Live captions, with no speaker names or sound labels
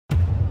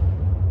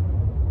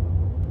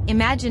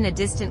Imagine a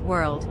distant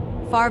world,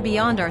 far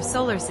beyond our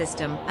solar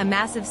system, a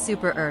massive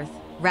super-Earth,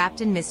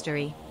 wrapped in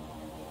mystery.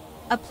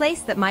 A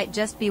place that might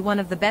just be one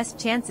of the best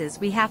chances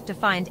we have to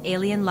find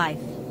alien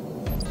life.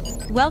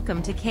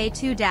 Welcome to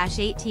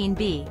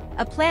K2-18b,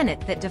 a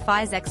planet that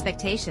defies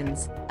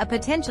expectations, a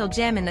potential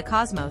gem in the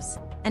cosmos,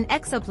 an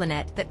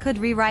exoplanet that could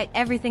rewrite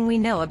everything we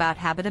know about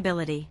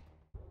habitability.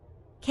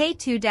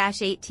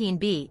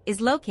 K2-18b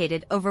is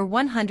located over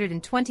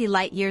 120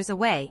 light-years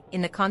away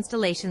in the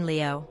constellation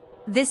Leo.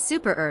 This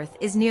super-Earth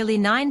is nearly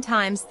 9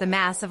 times the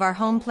mass of our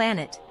home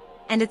planet,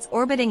 and it's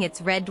orbiting its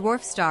red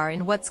dwarf star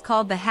in what's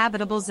called the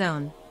habitable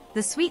zone,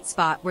 the sweet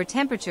spot where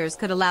temperatures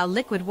could allow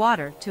liquid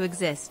water to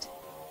exist.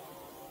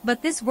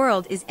 But this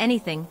world is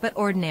anything but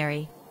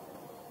ordinary.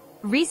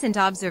 Recent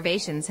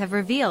observations have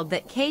revealed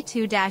that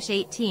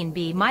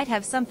K2-18b might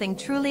have something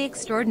truly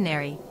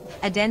extraordinary,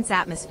 a dense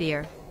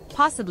atmosphere,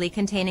 possibly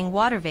containing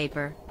water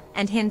vapor,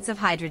 and hints of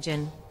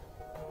hydrogen.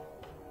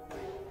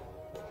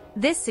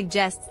 This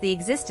suggests the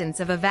existence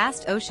of a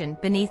vast ocean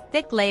beneath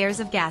thick layers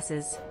of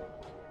gases.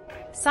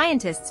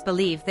 Scientists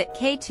believe that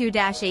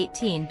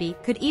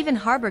K2-18b could even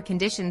harbor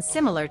conditions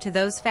similar to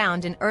those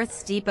found in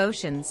Earth's deep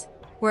oceans,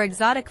 where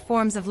exotic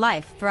forms of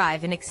life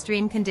thrive in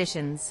extreme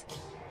conditions.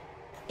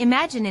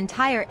 Imagine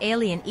entire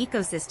alien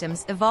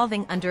ecosystems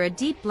evolving under a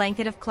deep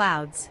blanket of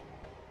clouds.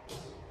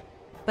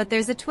 But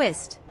there's a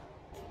twist.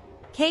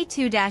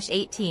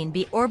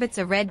 K2-18b orbits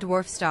a red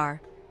dwarf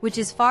star, which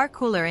is far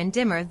cooler and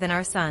dimmer than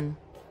our Sun.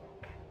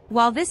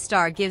 While this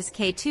star gives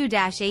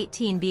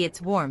K2-18b its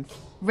warmth,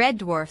 red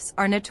dwarfs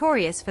are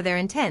notorious for their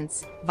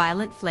intense,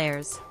 violent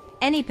flares.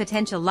 Any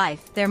potential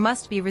life there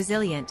must be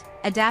resilient,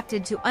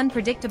 adapted to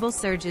unpredictable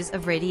surges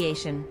of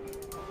radiation.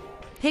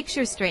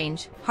 Picture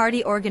strange,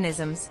 hardy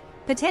organisms,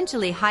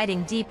 potentially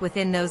hiding deep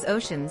within those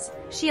oceans,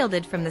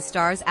 shielded from the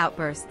star's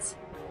outbursts.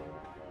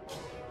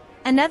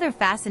 Another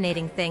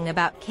fascinating thing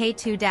about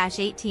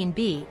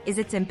K2-18b is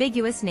its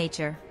ambiguous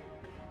nature.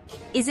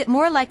 Is it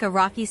more like a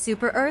rocky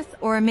super-Earth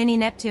or a mini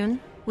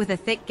Neptune, with a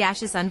thick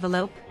gaseous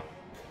envelope?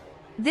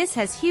 This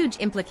has huge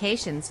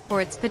implications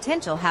for its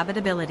potential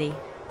habitability.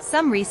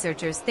 Some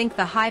researchers think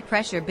the high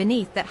pressure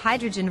beneath that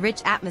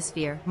hydrogen-rich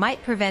atmosphere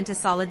might prevent a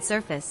solid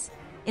surface,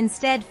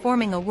 instead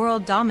forming a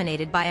world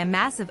dominated by a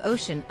massive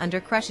ocean under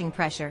crushing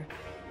pressure.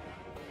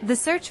 The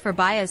search for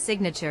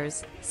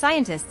biosignatures.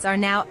 Scientists are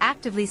now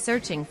actively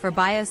searching for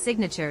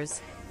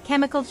biosignatures,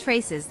 chemical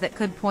traces that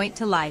could point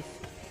to life.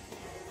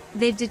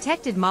 They've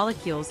detected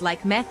molecules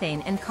like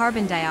methane and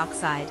carbon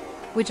dioxide,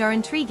 which are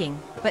intriguing,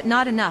 but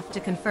not enough to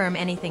confirm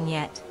anything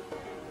yet.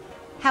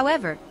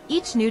 However,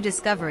 each new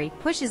discovery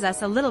pushes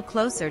us a little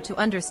closer to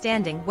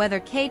understanding whether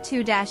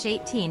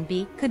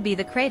K2-18b could be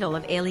the cradle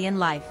of alien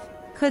life.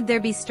 Could there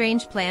be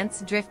strange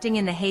plants drifting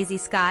in the hazy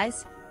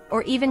skies,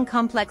 or even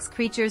complex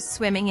creatures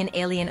swimming in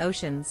alien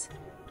oceans?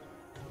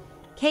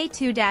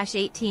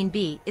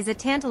 K2-18b is a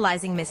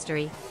tantalizing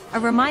mystery, a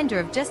reminder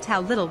of just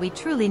how little we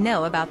truly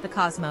know about the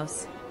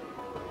cosmos.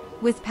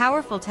 With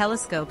powerful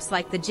telescopes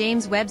like the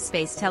Jameswebb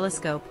Space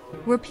Telescope,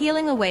 we're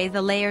peeling away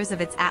the layers of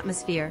its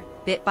atmosphere,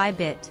 bit by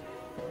bit.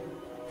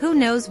 Who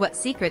knows what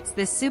secrets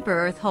this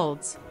super-Earth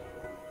holds?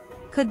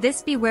 Could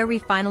this be where we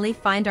finally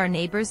find our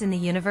neighbors in the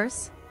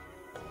universe?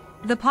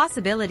 The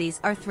possibilities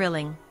are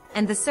thrilling,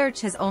 and the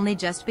search has only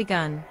just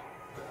begun.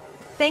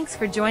 Thanks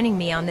for joining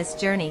me on this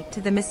journey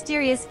to the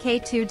mysterious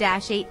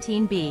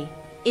K2-18b.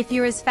 If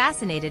you're as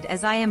fascinated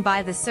as I am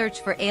by the search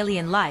for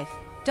alien life,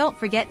 don't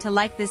forget to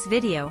like this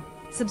video,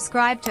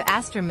 subscribe to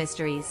Astro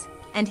Mysteries,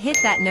 and hit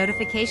that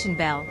notification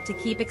bell to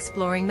keep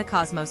exploring the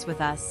cosmos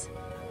with us.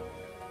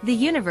 The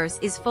universe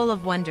is full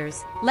of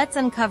wonders, let's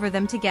uncover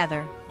them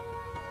together.